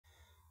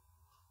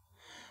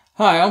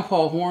Hi, I'm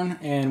Paul Horn,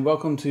 and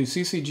welcome to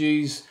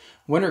CCG's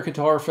Winter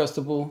Guitar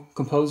Festival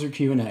Composer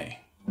Q&A.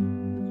 So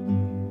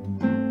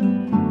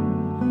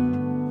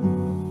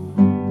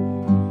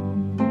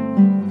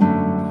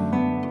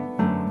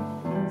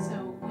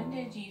when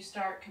did you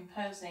start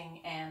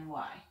composing and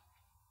why?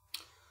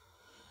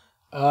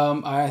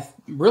 I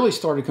really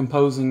started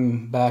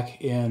composing back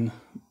in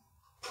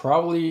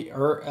probably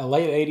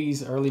late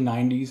 80s, early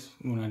 90s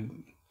when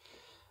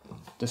I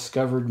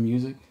discovered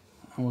music.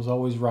 I was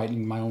always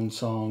writing my own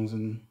songs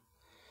and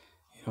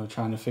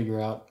trying to figure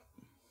out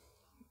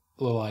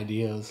little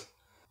ideas.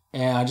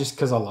 And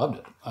because I loved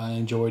it. I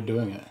enjoyed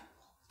doing it.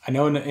 I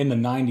know in the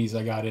 90s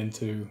I got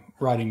into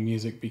writing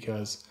music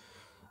because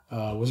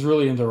I was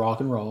really into rock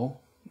and roll,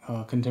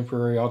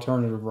 contemporary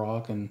alternative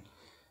rock, and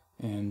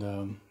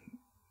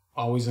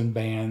always in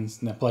bands,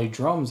 and I played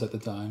drums at the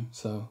time.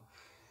 So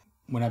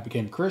when I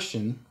became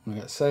Christian, when I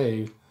got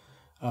saved,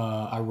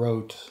 I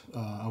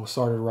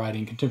started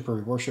writing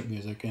contemporary worship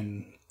music,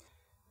 and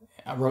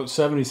I wrote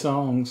 70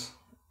 songs,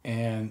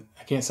 and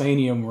I can't say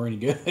any of them were any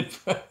good,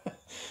 but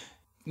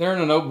they're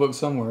in a notebook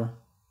somewhere.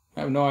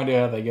 I have no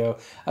idea how they go.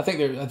 I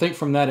think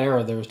from that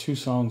era, there was two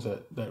songs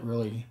that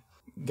really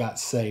got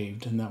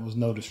saved, and that was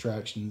No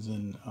Distractions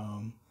and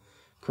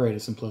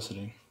Creative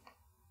Simplicity.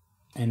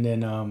 And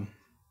then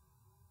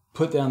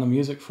put down the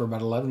music for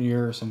about 11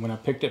 years, and when I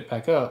picked it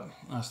back up,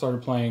 I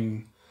started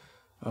playing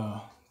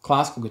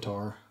classical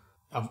guitar.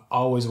 I've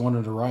always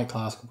wanted to write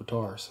classical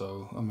guitar,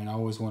 so I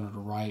always wanted to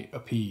write a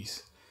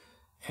piece,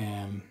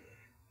 and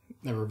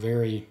they were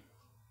very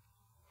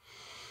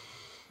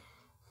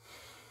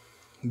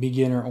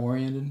beginner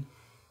oriented.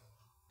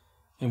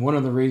 And one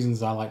of the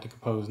reasons I like to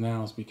compose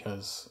now is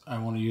because I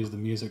want to use the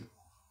music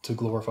to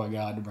glorify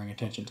God, to bring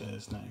attention to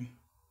His name.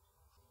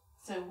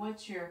 So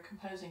what's your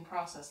composing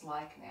process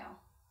like now?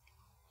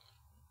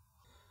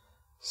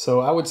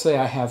 So I would say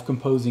I have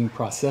composing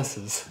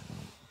processes.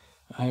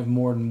 I have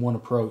more than one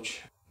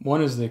approach.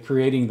 One is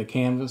creating the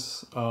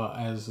canvas,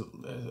 as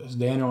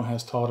Daniel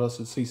has taught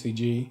us at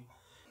CCG.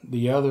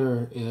 The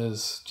other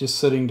is just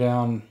sitting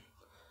down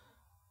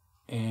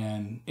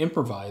and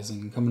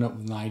improvising, coming up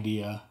with an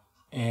idea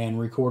and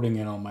recording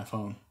it on my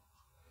phone.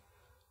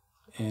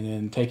 And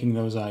then taking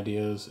those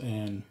ideas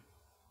and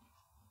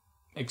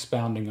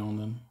expounding on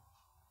them.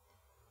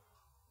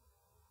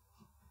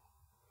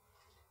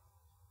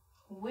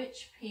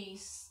 Which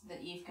piece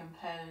that you've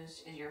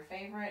composed is your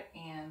favorite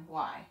and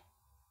why?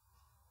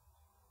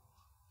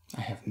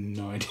 I have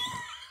no idea.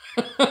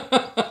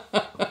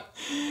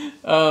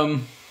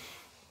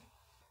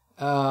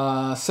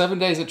 7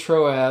 Days at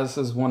Troas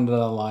is one that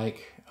I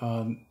like.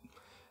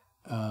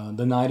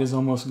 The Night is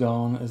Almost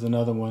Gone is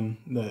another one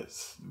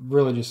that's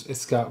really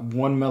it's got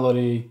one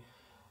melody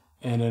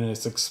and then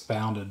it's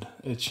expounded.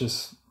 It's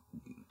just,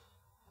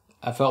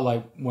 I felt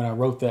like when I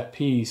wrote that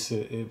piece,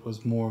 it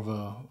was more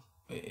of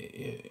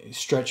it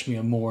stretched me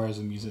more as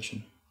a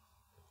musician.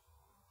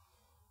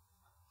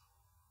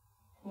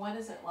 What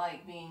is it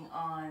like being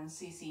on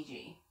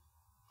CCG?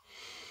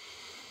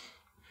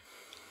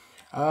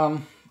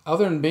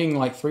 Other than being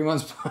like 3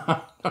 months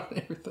behind on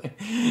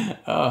everything,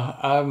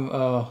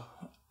 I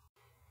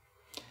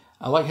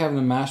like having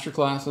the master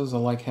classes. I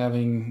like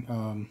having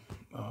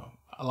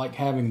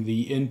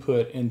the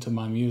input into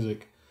my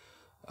music,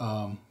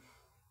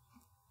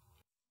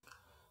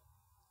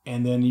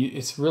 and then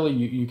it's really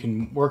you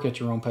can work at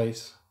your own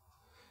pace.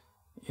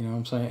 You know what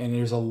I'm saying? And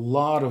there's a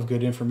lot of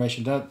good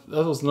information. That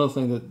was another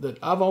thing that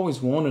I've always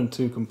wanted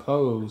to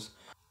compose.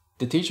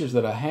 The teachers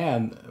that I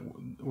had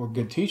were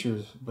good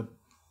teachers, but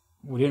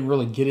we didn't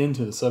really get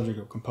into the subject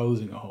of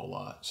composing a whole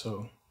lot.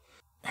 So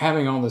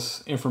having all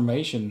this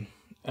information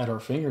at our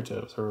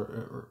fingertips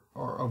or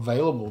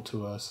available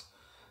to us,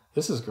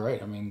 this is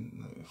great.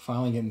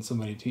 Finally getting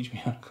somebody to teach me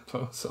how to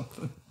compose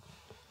something.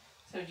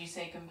 So would you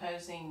say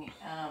composing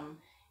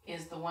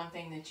is the one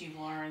thing that you've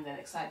learned that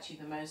excites you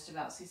the most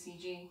about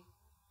CCG?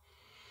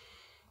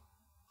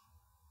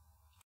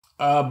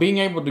 Being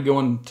able to go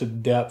into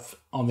depth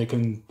on the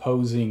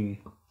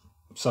composing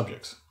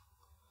subjects,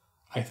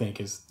 I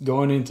think, is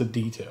going into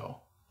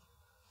detail.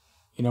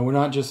 We're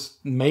not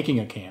just making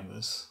a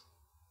canvas.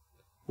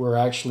 We're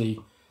actually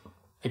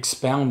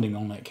expounding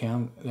on that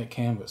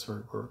canvas.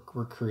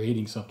 We're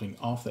creating something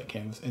off that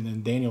canvas. And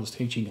then Daniel's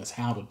teaching us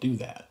how to do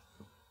that.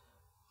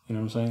 You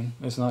know what I'm saying?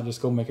 It's not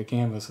just go make a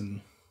canvas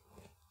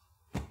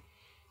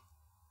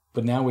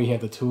but now we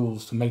have the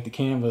tools to make the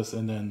canvas,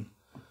 and then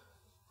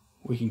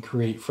we can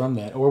create from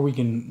that, or we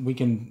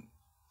can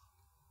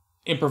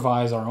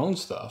improvise our own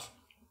stuff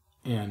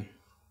and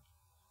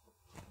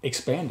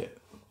expand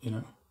it,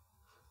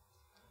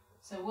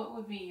 So what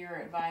would be your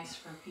advice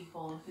for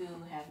people who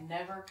have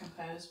never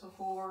composed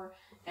before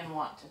and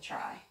want to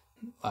try?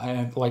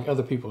 Like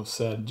other people have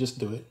said, just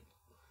do it.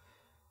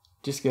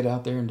 Just get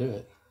out there and do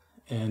it.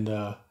 And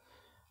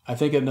I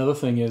think another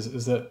thing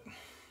is that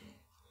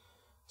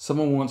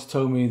someone once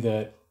told me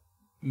that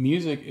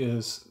music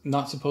is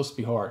not supposed to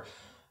be hard.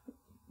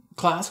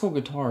 Classical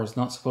guitar is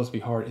not supposed to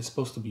be hard. It's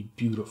supposed to be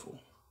beautiful.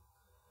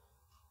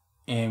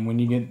 And when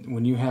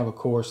you have a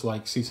course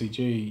like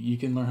CCG, you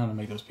can learn how to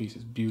make those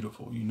pieces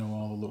beautiful. You know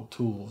all the little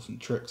tools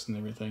and tricks and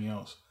everything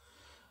else.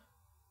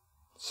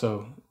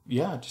 So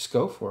yeah, just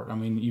go for it. I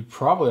mean, you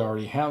probably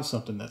already have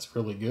something that's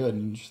really good,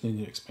 and you just need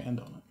to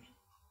expand on it.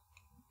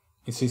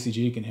 And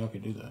CCG can help you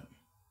do that.